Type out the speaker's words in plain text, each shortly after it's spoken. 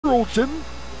Sperojin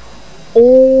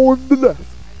on the left.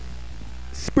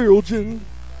 Sperojin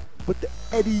with the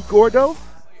Eddy Gordo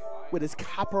with his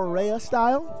capoeira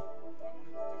style.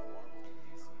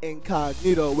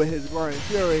 Inkognito with his Bryan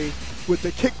Fury with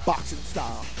the kickboxing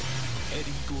style.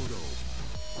 Eddy Gordo.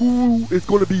 Who is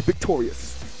going to be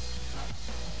victorious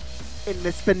in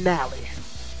this finale?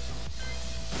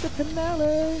 The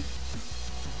finale.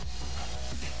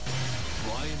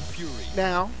 Bryan Fury.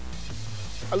 Now,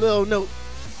 a little note.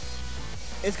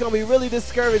 It's going to be really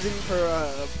discouraging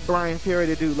for Bryan Fury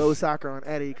to do low soccer on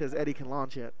Eddy because Eddy can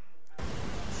launch it.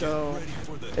 So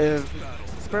if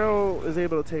Spero is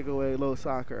able to take away low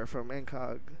soccer from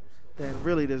Incog, then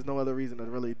really there's no other reason to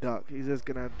really duck. He's just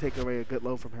going to take away a good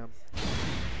low from him.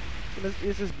 And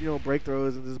it's just, you know, break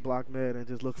throws and just block mid and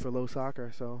just look for low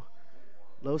soccer. So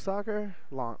low soccer,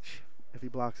 launch if he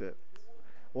blocks it.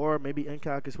 Or maybe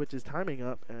Incog can switch his timing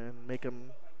up and make him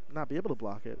not be able to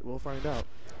block it. We'll find out.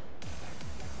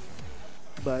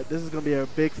 But this is going to be a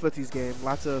big footsies game.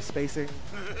 Lots of spacing.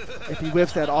 If he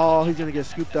whiffs at all, he's going to get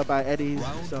scooped up by Eddy.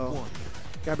 So,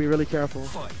 got to be really careful.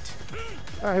 All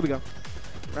right, here we go.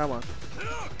 Round one.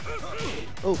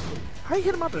 Oh, how you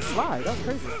hit him out the slide? That was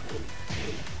crazy.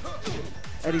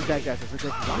 Eddy's back dash is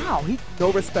ridiculous. Wow,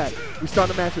 no respect. We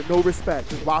starting the match with no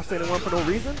respect. Just while standing one for no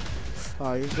reason.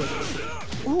 Oh, he's good.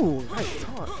 Ooh, nice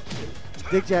taunt.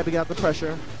 Dick jabbing out the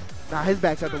pressure. Now his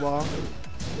back's at the wall.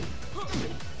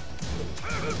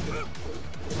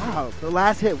 Wow, the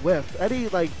last hit whiff. Eddy,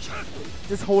 like,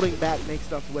 just holding back makes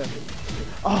stuff whiff.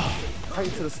 Oh, right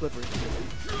into the slippery.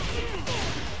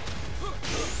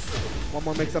 One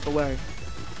more mix up away.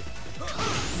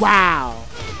 Wow.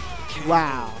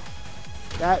 Wow.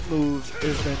 That move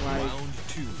has been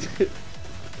like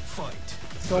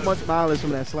so much mileage from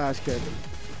that slash kick.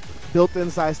 Built-in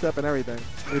side step and everything.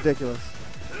 Ridiculous.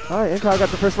 All right, Incog got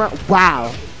the first round.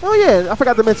 Wow. Oh, yeah, I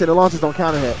forgot to mention the launches don't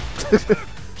counter hit.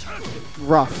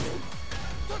 Rough.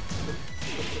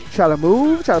 Try to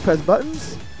move, try to press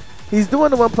buttons. He's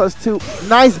doing the 1+2.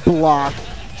 Nice block.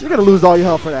 You're going to lose all your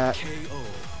health for that.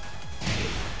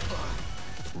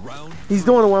 He's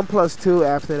doing a 1+2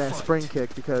 after that spring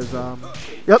kick because,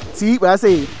 yep, see what I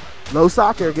say? Low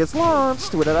soccer gets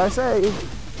launched. What did I say?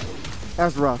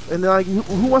 That's rough. And then, like,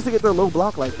 who wants to get their low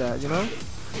block like that, you know?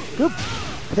 Good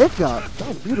pickup. That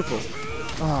was beautiful.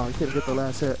 Oh, he couldn't get the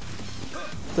last hit.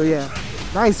 So, yeah,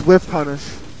 nice whiff punish.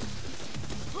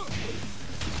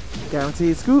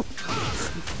 Guaranteed scoop.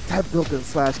 That built-in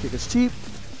slash kick is cheap.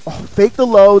 Oh, fake the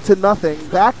low to nothing.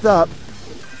 Backed up.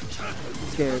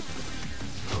 Scared.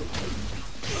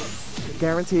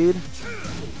 Guaranteed.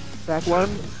 Back one.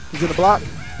 He's going to block.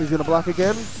 He's going to block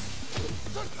again.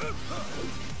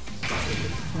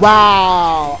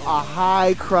 Wow. A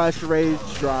high crush raise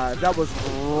drive. That was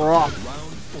rough.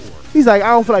 He's like, I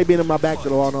don't feel like being in my back to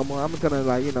the wall no more. I'm just going to,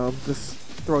 like, you know, just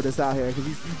throw this out here because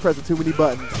he's pressing too many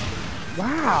buttons.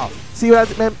 Wow. See what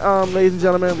I meant, ladies and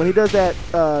gentlemen? When he does that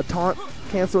taunt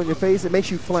cancel in your face, it makes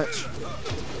you flinch.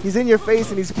 He's in your face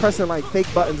and he's pressing, like,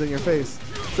 fake buttons in your face.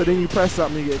 So then you press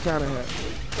something and you get counter hit.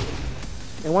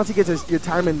 And once he gets your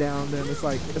timing down, then it's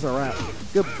like, it's a wrap.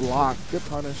 Good block. Good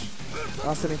punish. I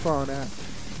was sitting far on that.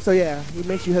 So, yeah, he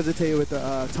makes you hesitate with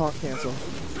the taunt cancel.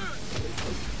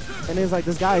 And it's like,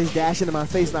 this guy is dashing in my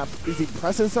face. Is he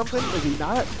pressing something? Is he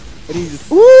not? And he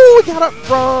just, ooh, got up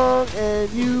wrong, and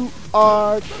you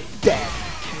are dead.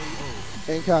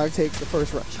 Incog takes the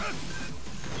first round.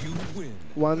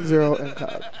 1-0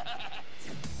 Incog.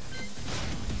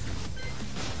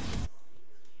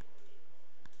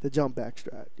 The jump back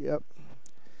strat, yep.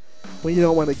 When you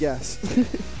don't want to guess.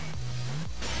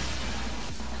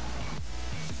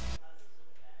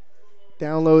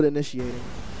 Download initiating.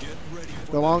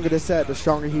 The longer the set, the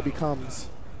stronger he becomes.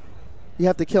 You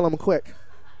have to kill him quick.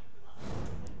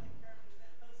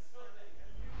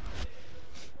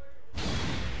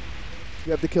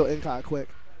 You have to kill Incog quick.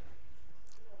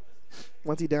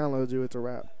 Once he downloads you, it's a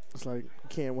wrap. It's like, you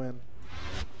can't win.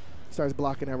 Starts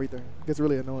blocking everything. It gets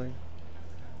really annoying.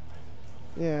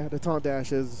 Yeah, the taunt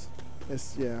dash is,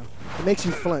 yeah. It makes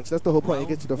you flinch. That's the whole point. It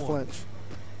gets you to flinch.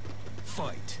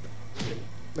 Fight.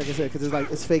 Like I said, because it's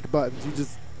like, it's fake buttons. You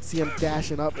just see him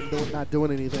dashing up and not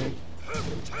doing anything.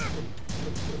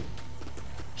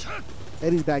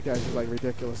 Eddy's back dash is like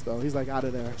ridiculous though. He's like out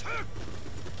of there.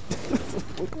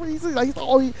 Like, how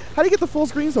do you get the full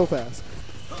screen so fast?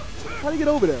 How do you get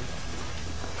over there?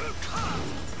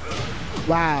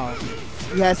 Wow.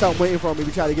 He had something waiting for me.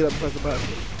 We tried to get up and press the button.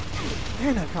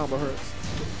 Man, that combo hurts.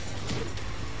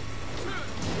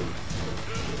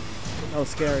 That was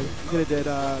scary. He could have did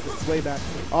the sway back.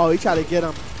 Oh, he tried to get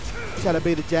him. He tried to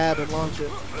bait a jab and launch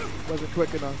it. Wasn't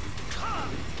quick enough.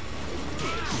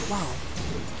 Wow.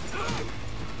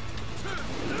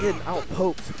 Getting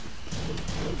out-poked.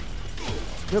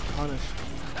 Good punish.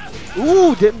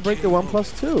 Ooh, didn't break the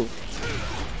 1+2.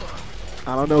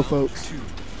 I don't know, folks.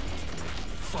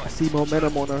 I see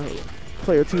momentum on the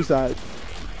player 2 side.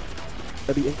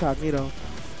 That'd be Inkognito.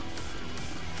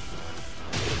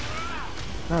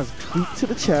 Nice boot to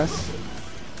the chest.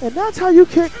 And that's how you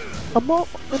kick a mop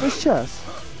in his chest.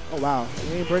 Oh, wow.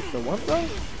 He ain't breaking the 1 though?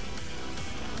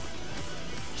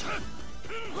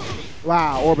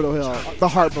 Wow, orbital hill. The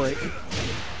heartbreak.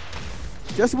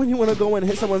 Just when you want to go in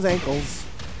and hit someone's ankles.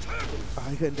 Oh,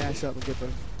 he couldn't dash up and get the...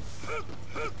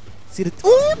 See the...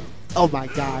 Ooh! Oh, my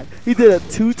God. He did a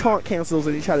 2 taunt cancels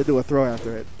and he tried to do a throw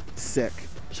after it. Sick.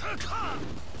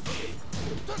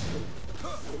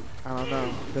 I don't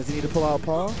know. Does he need to pull out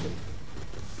paw?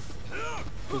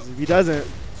 Because if he doesn't...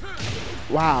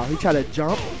 Wow, he tried to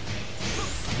jump.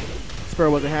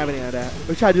 Spero wasn't having any of that.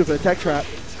 He tried to do it for the tech trap.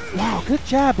 Wow, good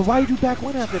jab, but why you do back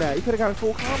 1 after that? You could have got a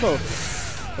full combo.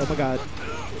 Oh my God.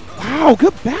 Wow,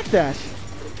 good backdash.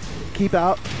 Keep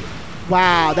out.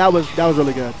 Wow, that was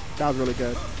really good. That was really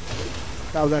good.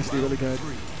 That was actually really good.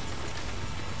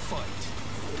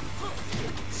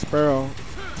 Spero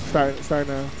starting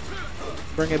to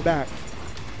bring it back.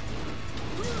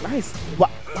 Nice. Wow,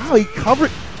 he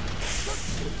covered.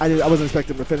 I wasn't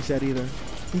expecting him to finish that either.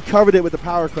 He covered it with the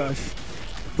power crush,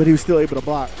 but he was still able to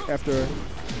block after.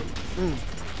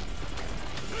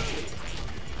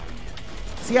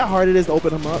 See how hard it is to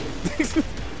open him up?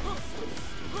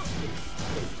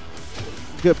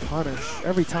 Good punish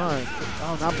every time.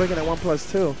 Oh, not breaking that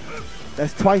 1+2.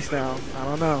 That's twice now. I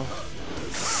don't know.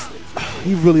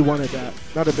 He really wanted that.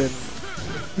 That'd have been.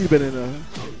 He'd been in the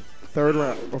 3rd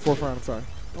round or 4th round. I'm sorry.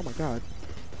 Oh my God.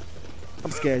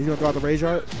 I'm scared. He's gonna throw out the rage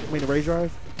drive. I mean the rage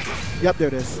drive. Yep, there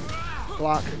it is.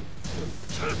 Block.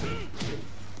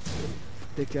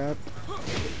 Big jab.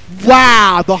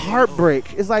 Wow, the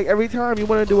heartbreak. It's like every time you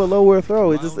want to do a lower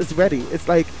throw, it's ready. It's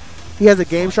like he has a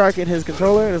Game Shark in his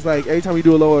controller, and it's like every time you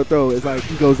do a lower throw, it's like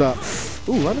he goes up.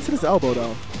 Ooh, run into this elbow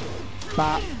though.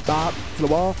 Bop, bop, to the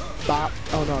wall, bop.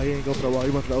 Oh no, he didn't go for the wall.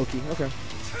 He went for the Oki. Okay.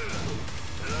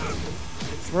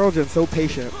 Smerogen's so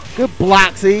patient. Good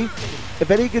block, see?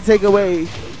 If Eddy could take away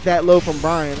that low from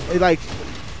Bryan, it's like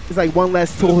one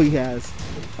less tool he has.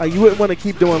 Like, you wouldn't want to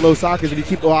keep doing low sockets if you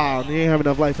keep, wow, you ain't have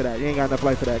enough life for that. You ain't got enough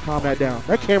life for that. Calm that down.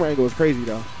 That camera angle is crazy,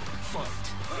 though.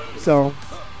 So,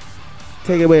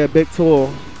 take away a big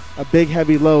tool, a big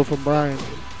heavy low from Bryan,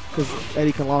 because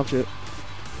Eddy can launch it.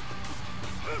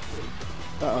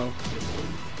 Uh-oh.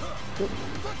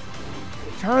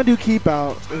 Trying to do keep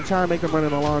out and trying to make them run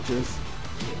in the launches.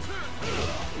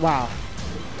 Wow.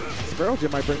 Spero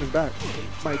might bring this back.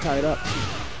 Might tie it up.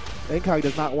 Incog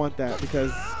does not want that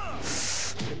because,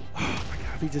 oh my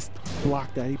God, if he just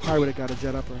blocked that, he probably would have got a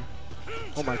jet upper.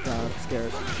 Oh my God, I'm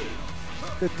scared.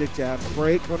 Good dick jab.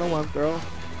 Break, 101 throw.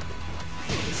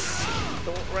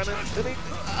 Don't run into me.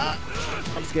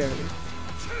 I'm scared.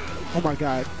 Oh my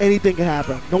God, anything can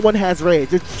happen. No one has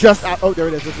rage. It's just out. Oh, there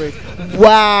it is. It's rage.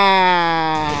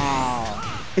 Wow.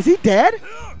 Is he dead?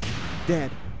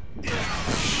 Dead.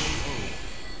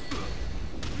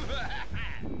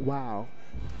 Wow.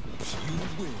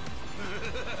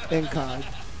 Incog.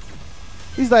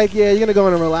 He's like, yeah, you're going to go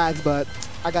in and relax, but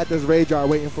I got this rage jar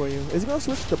waiting for you. Is he going to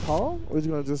switch to Paul, or is he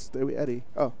going to just stay with Eddy?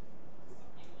 Oh.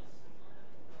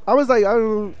 I was like, I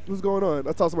don't know what's going on.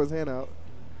 I saw someone's hand out.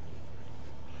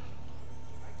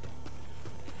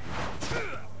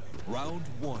 Round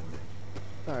 1.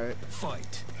 All right.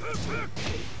 Fight.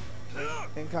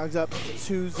 Incog's up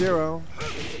 2-0.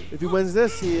 If he wins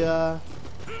this, he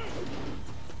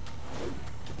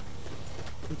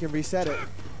can reset it.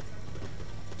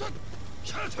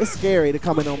 It's scary to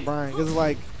come in on Bryan because it's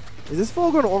like, is this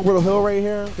fool going to orbital hill right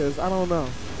here? Because I don't know.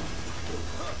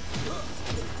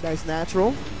 Nice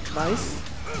natural. Nice.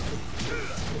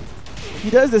 He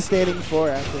does the standing 4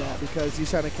 after that because he's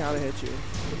trying to counter hit you.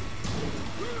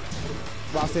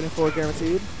 While standing 4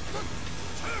 guaranteed.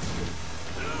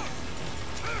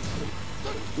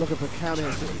 Looking for counter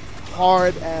hits.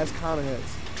 Hard ass counter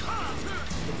hits.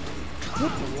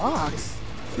 Good blocks.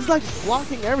 He's like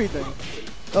blocking everything.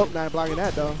 Oh, not blocking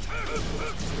that though.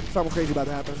 Something crazy about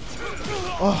to happen.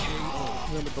 Oh,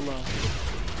 him with the low.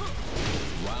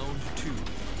 Round 2.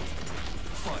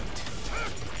 Fight.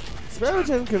 Spero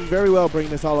can very well bring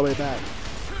this all the way back.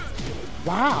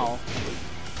 Wow.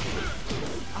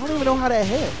 I don't even know how that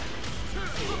hit.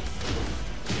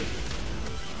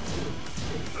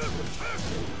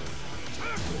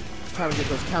 Trying to get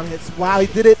those count hits. Wow, he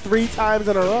did it 3 times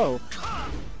in a row.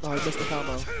 Oh, he missed the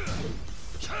combo.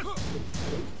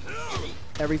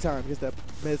 Every time. Gets that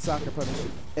Mid soccer punish.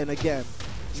 And again,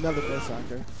 another mid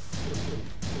soccer.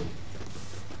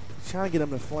 Trying to get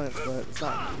him to flinch, but it's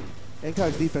not.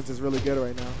 Inkog's defense is really good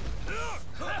right now.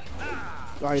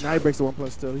 All right, now he breaks the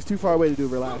 1+2. He's too far away to do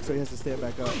relax, so he has to stand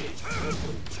back up.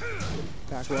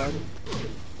 Back one.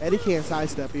 Eddy can't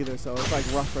sidestep either, so it's like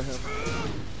rough for him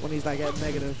when he's like at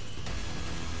negative.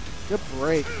 Good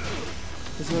break.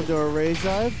 Is he gonna do a rage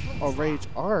drive or rage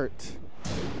art? I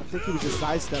think he was just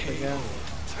sidestepping, yeah.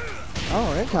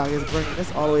 Oh, Inkog is bringing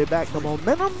this all the way back. The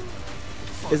momentum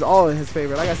is all in his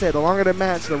favor. Like I said, the longer the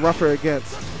match, the rougher it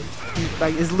gets.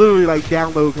 Like it's literally like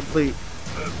download complete.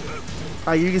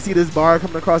 Like you can see this bar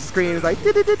coming across the screen. It's like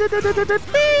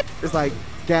it's like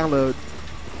download.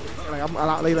 Like I'm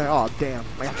like oh damn.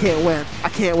 Like I can't win. I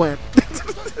can't win.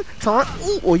 Taunt.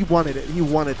 Ooh, oh, he wanted it. He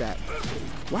wanted that.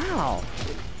 Wow.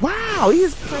 Wow. He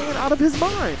is playing out of his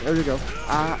mind. There you go.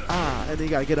 And then you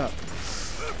gotta get up.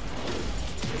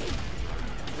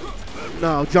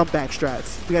 No, jump back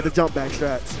strats. We got the jump back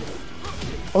strats.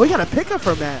 Oh, he got a pickup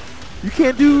from that. You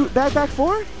can't do back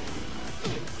 4?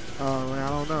 Oh, man, I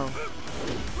don't know.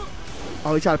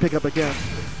 Oh, he tried to pick up again.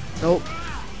 Nope.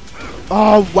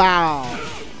 Oh, wow.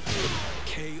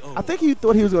 I think he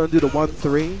thought he was going to do the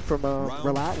 1-3 from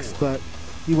relax, but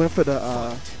he went for the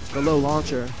low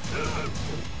launcher.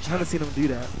 I haven't seen him do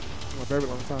that in a very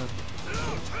long time.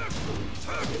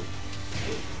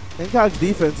 Inkog's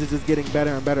defense is just getting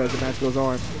better and better as the match goes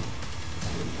on.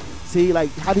 See,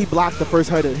 like, how did he block the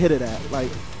first hit of that? Like,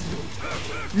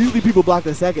 usually people block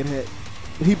the second hit,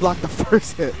 but he blocked the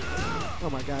first hit.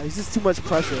 Oh my God, he's just too much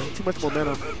pressure, too much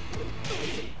momentum.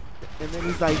 And then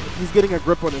he's getting a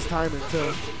grip on his timing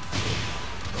too.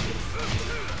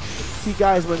 See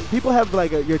guys, when people have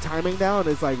like your timing down,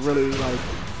 it's like really like,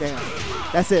 damn,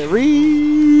 that's it,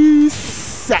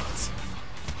 reset.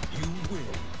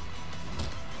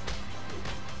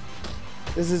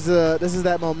 This is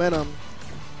that momentum.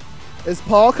 Is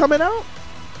Paul coming out?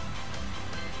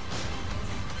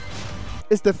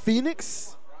 Is the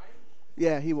Phoenix?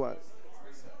 Yeah, he was.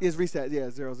 He is reset. Yeah,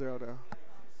 0-0 now.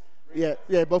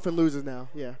 Yeah, both in losers now.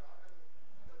 Yeah.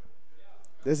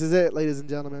 This is it, ladies and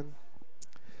gentlemen.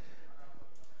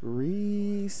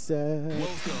 Reset.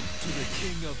 Welcome to the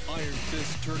King of Iron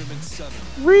Fist Tournament 7.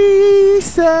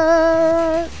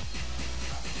 Reset.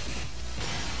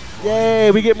 Yay,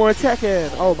 we get more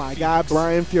Tekken. Oh my God,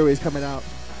 Bryan Fury is coming out.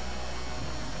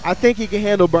 I think he can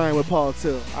handle Bryan with Paul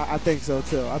too. I think so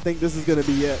too. I think this is gonna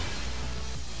be it.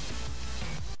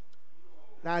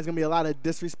 Now it's gonna be a lot of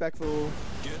disrespectful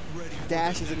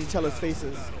dashes in each other's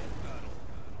faces.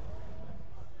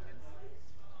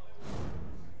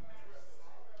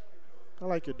 I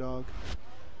like your dog.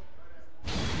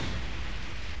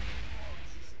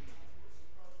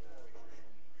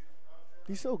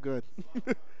 He's so good.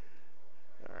 All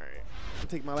right, I'll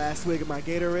take my last swig of my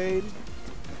Gatorade.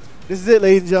 This is it,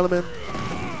 ladies and gentlemen.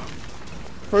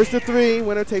 First to 3,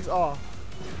 winner takes all.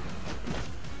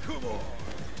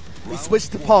 He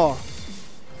switched to Paul.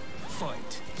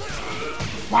 Fight.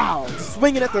 Wow,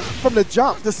 swinging from the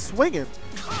jump, just swinging.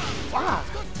 Wow.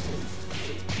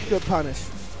 Good punish.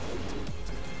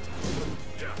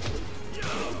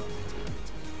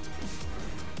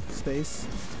 Space.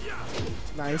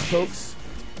 Nice, folks.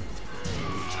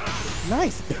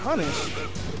 Nice punish.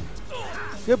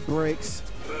 Good breaks.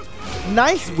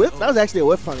 Nice whip. That was actually a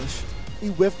whip punish.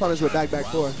 He whiff punished with back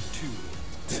 4.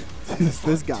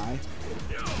 This guy.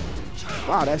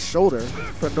 Wow, that shoulder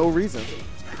for no reason.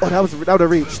 Oh, that would have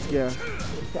reached. Yeah.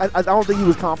 I don't think he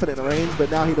was confident in the range,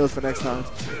 but now he knows for next time.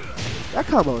 That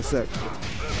combo is sick.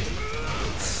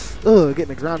 Ugh,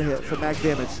 getting a ground hit for max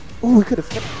damage. Ooh, he could have.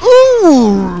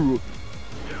 Ooh!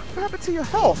 What happened to your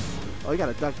health? Oh, you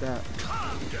gotta duck that.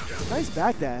 Nice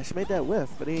backdash. Made that whiff,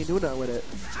 but he ain't doing nothing with it.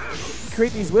 You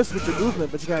create these whiffs with your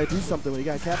movement, but you gotta do something when you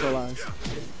gotta capitalize.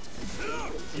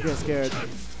 You get scared.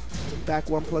 Back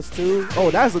 1+2.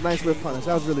 Oh, that was a nice whiff punish.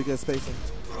 That was really good spacing.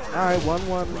 All right,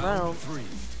 1-1 round.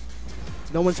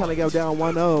 No one's trying to go down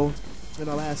 1-0 in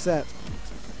the last set.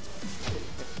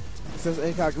 Since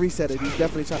Inkog reset it, he's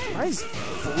definitely trying. Nice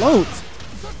float.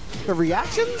 The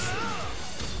reactions?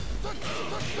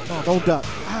 Oh, don't duck.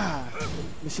 Ah,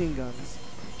 machine guns.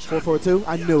 4-4-2.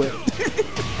 I knew it.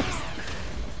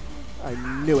 I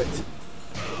knew it.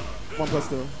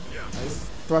 1+2. Nice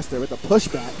thruster with the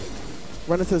pushback.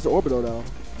 Run into this orbital though,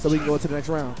 so we can go into the next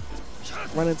round.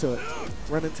 Run into it.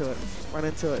 Run into it. Run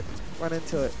into it. Run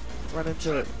into it. Run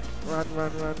into it. Run.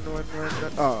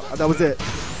 Oh, that was it.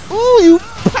 Ooh, you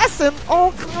pressing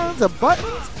all kinds of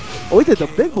buttons. Oh, we did the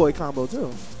big boy combo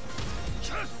too.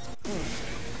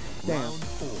 Damn.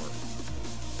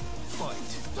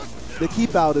 The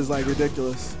keep out is like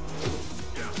ridiculous.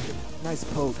 Nice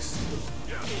pokes.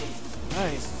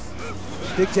 Nice.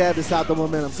 Dick jab to stop the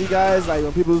momentum. See, guys, like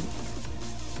when people,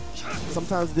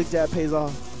 sometimes dick jab pays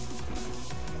off.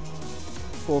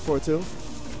 4-4-2.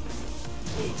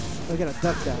 They're gonna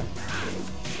duck that.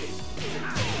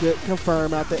 Good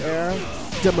confirm out the air.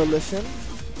 Demolition.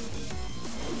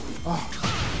 Oh.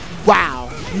 Wow.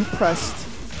 You pressed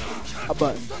a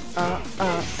button.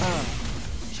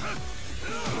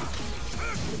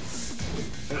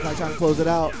 They're trying to close it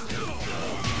out.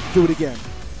 Do it again.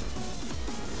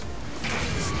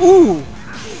 Ooh.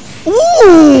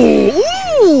 Ooh.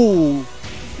 Ooh.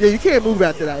 Yeah, you can't move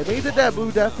after that. When you did that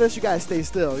blue death fish, you gotta stay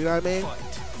still. You know what I mean?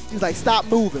 He's like, stop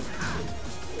moving.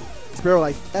 Spero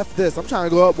like, F this. I'm trying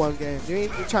to go up one game. You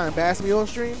ain't trying to embarrass me on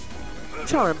stream? You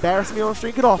trying to embarrass me on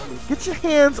stream? Get off me. Get your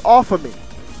hands off of me.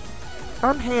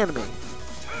 Unhand me.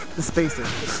 The spacing.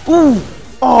 Ooh.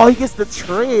 Oh, he gets the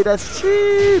trade. That's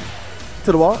cheap.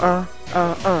 To the wall.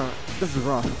 This is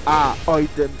rough. Oh, he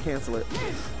didn't cancel it.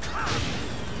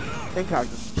 Inkognito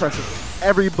just pressing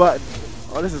every button.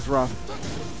 Oh, this is rough.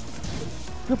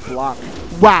 Good block.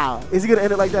 Wow. Is he going to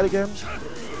end it like that again?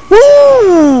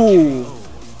 Woo!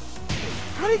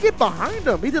 How did he get behind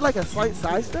him? He did like a slight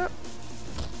sidestep?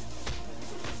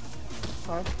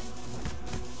 Huh?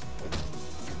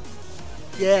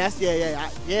 Yeah,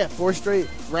 yeah, 4 straight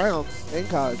rounds.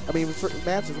 Incog. I mean,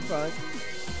 matches, I'm sorry.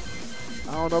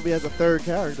 I don't know if he has a third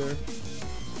character.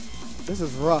 This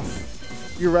is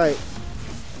rough. You're right.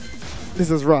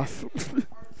 This is rough.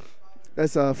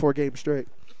 That's 4 games straight.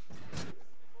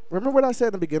 Remember what I said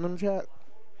in the beginning of the chat?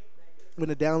 When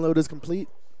the download is complete,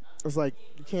 it's like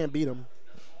you can't beat him.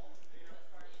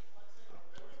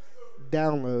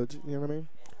 Download, you know what I mean?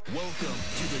 Welcome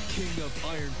to the King of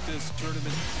Iron Fist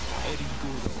tournament, Eddy.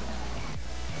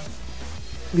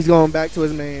 He's going back to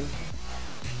his main.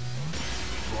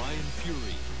 Bryan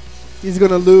Fury. He's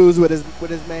gonna lose with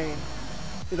his main.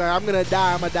 He's like, I'm gonna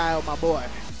die. I'm gonna die with my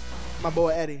boy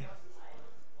Eddy.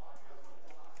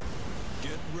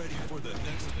 Get ready for the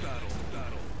next battle.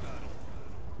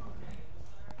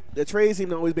 The trades seem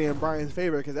to always be in Bryan's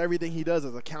favor because everything he does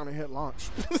is a counter hit launch.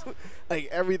 Like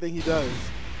everything he does.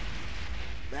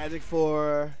 Magic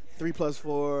 4,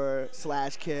 3+4,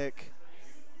 slash kick,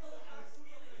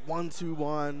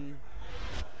 1-2-1,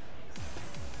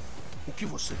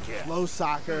 low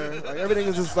soccer. Like everything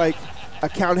is just like a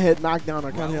counter hit knockdown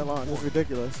or counter hit launch. It's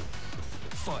ridiculous.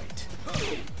 Fight.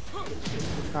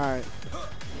 Alright.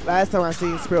 Last time I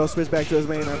seen Spero switch back to his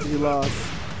main after he lost,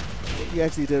 he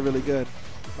actually did really good.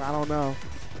 But I don't know.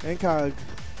 Incog,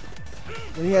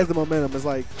 when he has the momentum, it's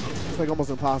like almost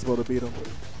impossible to beat him.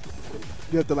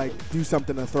 You have to like do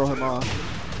something to throw him off.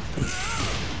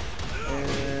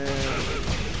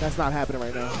 And that's not happening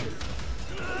right now.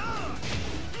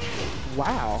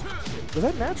 Wow. Was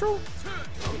that natural?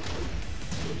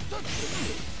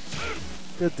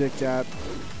 Good dick jab.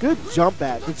 Good jump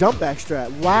back. The jump back strat.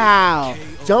 Wow.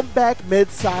 Jump back mid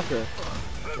soccer.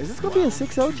 Is this going to be a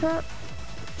 6-0 chat?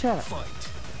 Chat.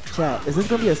 Is this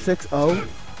going to be a 6-0?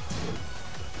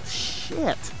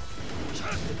 Shit.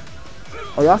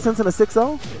 Oh, y'all sensing a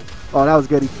 6-0? Oh, that was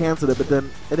good. He canceled it, but then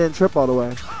it didn't trip all the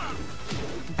way.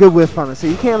 Good whiff punish. So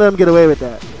you can't let him get away with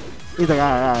that. He's like,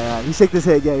 all right. He shaked his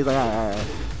head. Yeah, he's like, all right.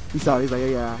 He saw it. He's like,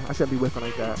 yeah, I shouldn't be whiffing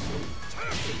like that.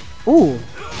 Ooh.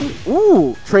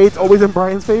 Ooh. Trade's always in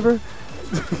Bryan's favor?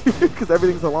 Because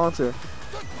everything's a launcher.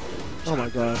 Oh, my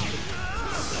God.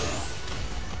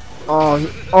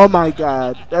 Oh, my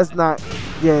God. That's not.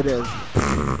 Yeah, it is.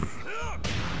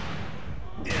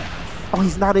 Oh,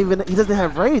 he's not even, he doesn't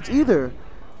have rage either.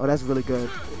 Oh, that's really good.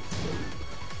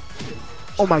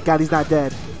 Oh my God, he's not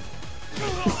dead.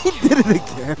 He did it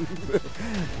again.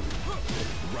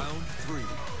 Round 3.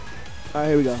 All right,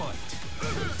 here we go.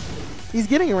 He's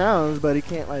getting rounds, but he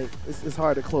can't like, it's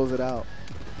hard to close it out.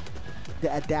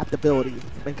 The adaptability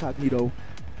from Inkognito.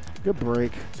 Good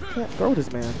break. Can't throw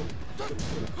this man.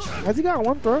 Has he got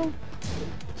one throw?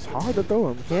 It's hard to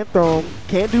throw him. Can't throw him.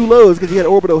 Can't do lows because he had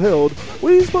orbital held.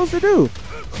 What are you supposed to do?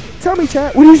 Tell me,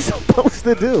 chat. What are you supposed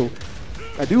to do?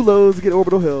 I do lows, get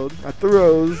orbital held. I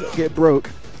throws, get broke.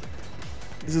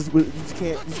 This is you just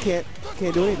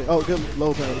can't do anything. Oh, good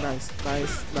low play. Nice.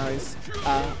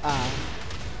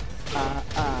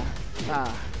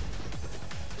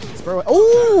 Spero.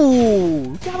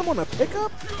 Ooh, got him on a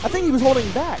pickup. I think he was holding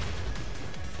back.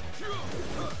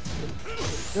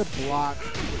 Good block.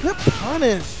 Good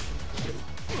punish.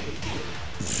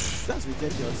 That's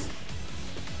ridiculous.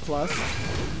 Plus.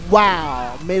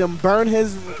 Wow. Made him burn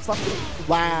his fucking.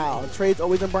 Wow. Trade's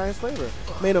always in Bryan's favor.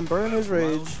 Made him burn his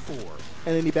rage.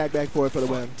 And then he back forward for the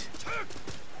win.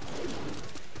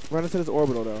 Run into this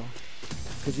orbital though.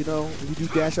 Because, you know, if you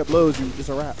do dash up lows, it's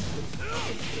a wrap.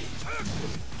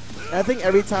 And I think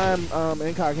every time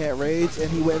Incog had rage and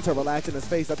he went into relax in his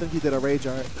face, I think he did a rage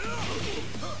art.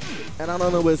 And I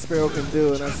don't know what Spero can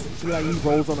do, and he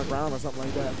rolls on the ground or something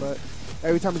like that. But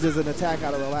every time he does an attack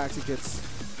out of relax, he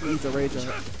eats a rage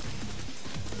art.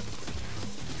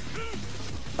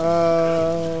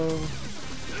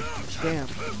 Damn.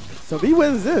 So if he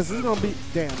wins this is gonna be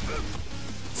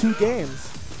 2 games.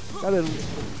 That is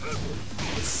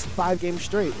 5 games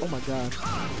straight. Oh my god.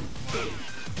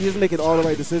 He's making all the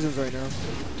right decisions right now.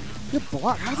 Good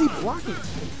block. How's he blocking?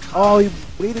 Oh, he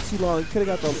waited too long. He could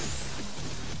have got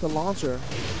the launcher.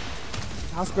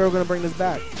 How's Spero gonna bring this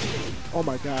back? Oh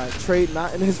my god. Trade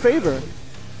not in his favor.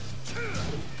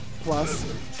 Plus.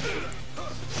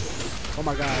 Oh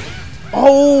my god.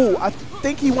 Oh, I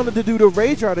think he wanted to do the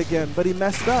rage art again, but he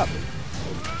messed up.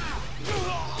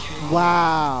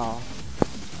 Wow.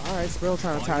 All right, Spero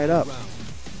trying to tie it up.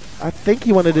 I think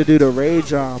he wanted to do the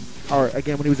rage or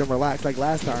again when he was in relax like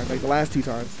last time, like the last 2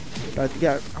 times. But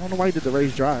yeah, I don't know why he did the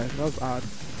rage drive. That was odd.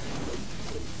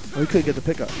 Oh, he couldn't get the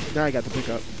pickup. Now he got the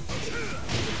pickup.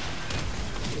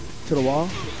 To the wall.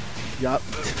 Yup.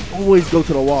 Always go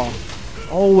to the wall.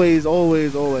 Always,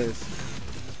 always, always.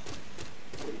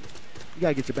 You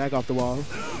gotta get your back off the wall.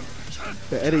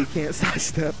 The Eddy can't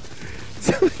sidestep.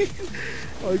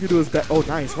 All you can do is back. Oh,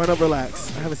 nice. Run up,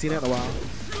 relax. I haven't seen that in a while.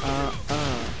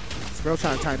 Spero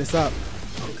trying to tie this up.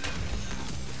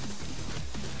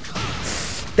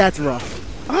 That's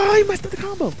rough. Oh, he messed up the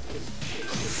combo.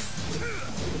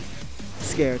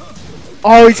 Scared.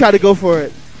 Oh, he tried to go for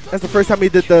it. That's the first time he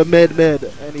did the mid,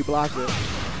 and he blocked it.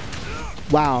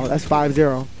 Wow, that's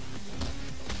 5-0.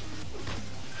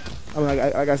 I mean,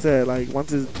 like I said, like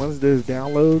once there's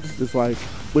downloads, it's like,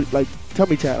 tell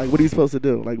me, chat, like what are you supposed to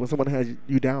do? Like when someone has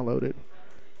you downloaded,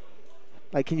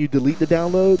 like can you delete the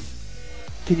download?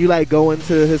 Can you like go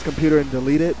into his computer and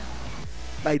delete it?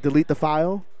 Like delete the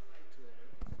file?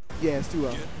 Yeah, it's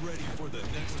 2-0.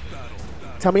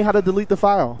 Tell me how to delete the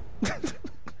file.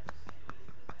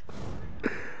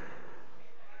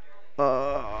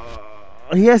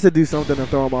 He has to do something to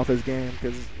throw him off his game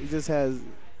because he just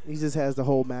has the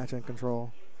whole match in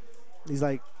control. He's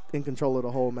like in control of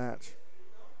the whole match.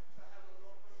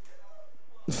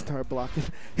 Start blocking.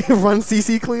 Run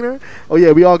CC cleaner. Oh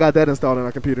yeah, we all got that installed on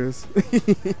our computers.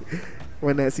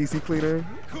 Run that CC cleaner.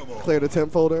 Clear the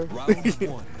temp folder.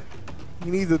 He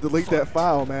needs to delete that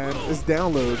file, man. It's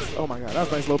downloads. Oh my god, that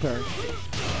was nice low parry.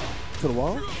 To the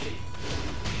wall.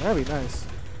 That'd be nice.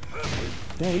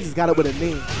 Damn, he just got it with a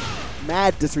knee.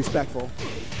 Mad disrespectful.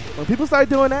 When people start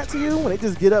doing that to you, when they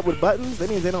just get up with buttons, that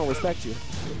means they don't respect you.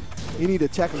 You need to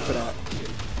check them for that.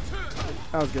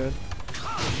 That was good.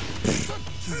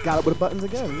 Just got up with the buttons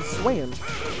again. He's swinging.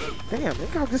 Damn, they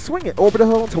got just swinging.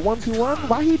 Orbital to 1-2-1.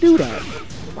 Why he do that?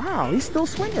 Wow, he's still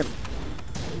swinging.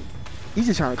 He's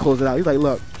just trying to close it out. He's like,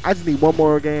 look, I just need one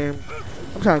more game.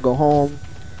 I'm trying to go home.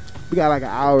 We got like an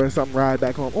hour or something ride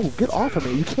back home. Oh, get off of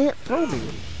me. You can't throw me.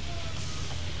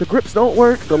 The grips don't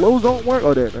work. The lows don't work.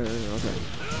 Oh, okay.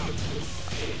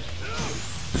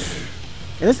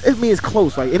 And I mean, it's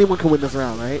close. Like, anyone can win this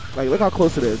round, right? Like, look how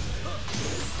close it is.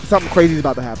 Something crazy is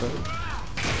about to happen.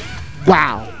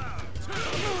 Wow.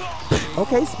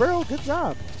 Okay, Spero, good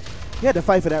job. You had to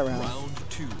fight for that round. Round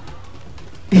 2.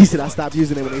 He said I stopped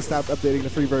using it when they stopped updating the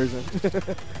free version.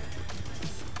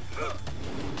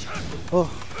 Oh.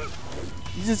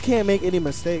 You just can't make any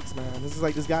mistakes, man. This is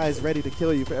like this guy is ready to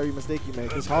kill you for every mistake you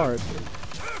make. It's hard.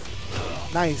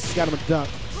 Nice. Got him a duck.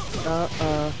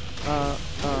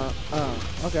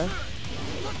 Okay.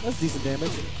 That's decent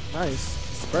damage. Nice.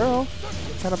 Spero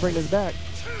trying to bring this back.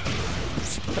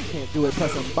 I can't do it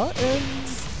pressing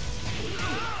buttons.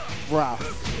 Rough.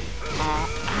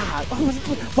 Oh,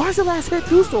 why does the last hit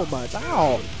do so much?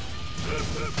 Ow.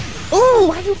 Oh,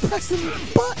 why are you pressing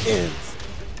buttons?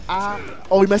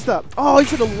 Oh, he messed up. Oh, he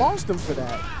should have launched him for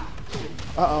that.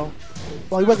 Uh-oh.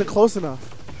 Well, he wasn't close enough.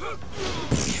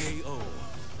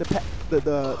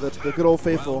 The good old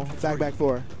faithful back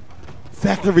 4.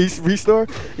 Factory restore?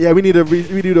 Yeah, we need to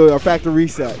redo our factory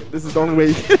reset. This is the only way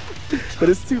you can. But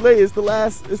it's too late. It's the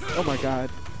last. Oh my god.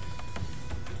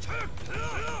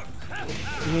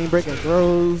 He ain't breaking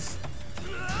throws.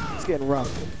 It's getting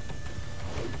rough.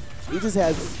 He just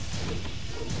has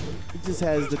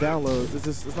the downloads.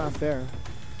 It's not fair.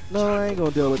 No, I ain't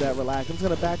gonna deal with that. Relax. I'm just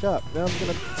gonna back up. Now I'm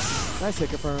gonna nice hit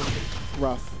confirm.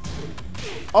 Rough.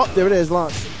 Oh, there it is.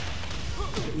 Launch.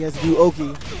 He has to do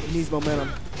Oki. He needs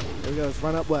momentum. There he goes.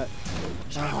 Run up what?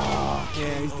 Oh,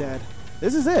 yeah, he's dead.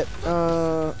 This is it.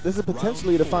 This is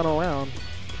potentially the final round.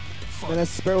 And as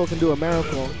Spero can do a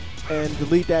miracle and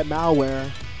delete that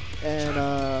malware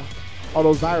and all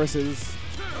those viruses,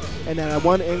 and then that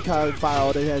one incog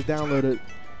file that has downloaded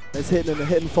that's hidden in the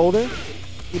hidden folder.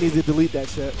 He needs to delete that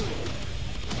shit.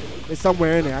 It's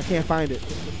somewhere in there. I can't find it,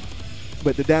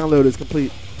 but the download is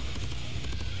complete.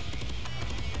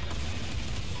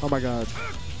 Oh my god!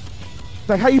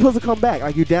 Like, how you supposed to come back?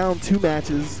 Like, you're down 2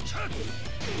 matches,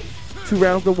 2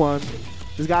 rounds to 1.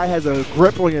 This guy has a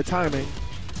grip on your timing.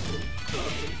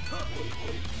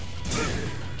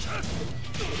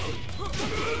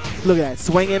 Look at that,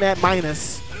 swinging at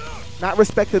minus, not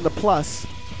respecting the plus.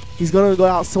 He's gonna go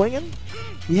out swinging.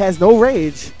 He has no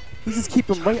rage. He's just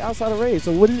keeping him right outside of rage.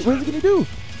 So what is he gonna do?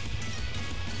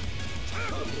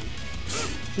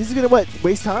 He's gonna what?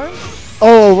 Waste time?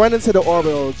 Oh, run into the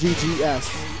orbital. GGS,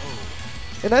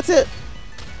 and that's it.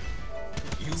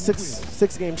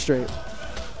 6 games straight.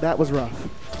 That was rough.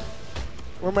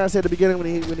 Remember I said at the beginning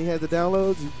when he had the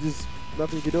downloads, just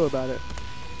nothing you can do about it.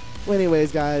 Well,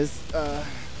 anyways, guys.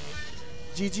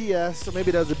 GGS, or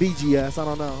maybe that was a BGS. I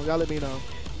don't know. Y'all let me know.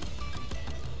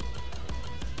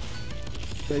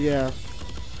 But yeah.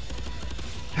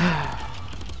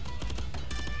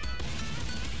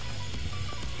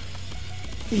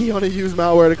 He only used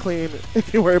malware to clean.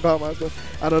 If you worry about my stuff,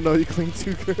 I don't know. You clean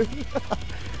too good.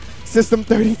 System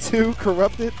 32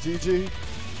 corrupted. GG.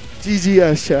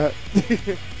 GGS, chat.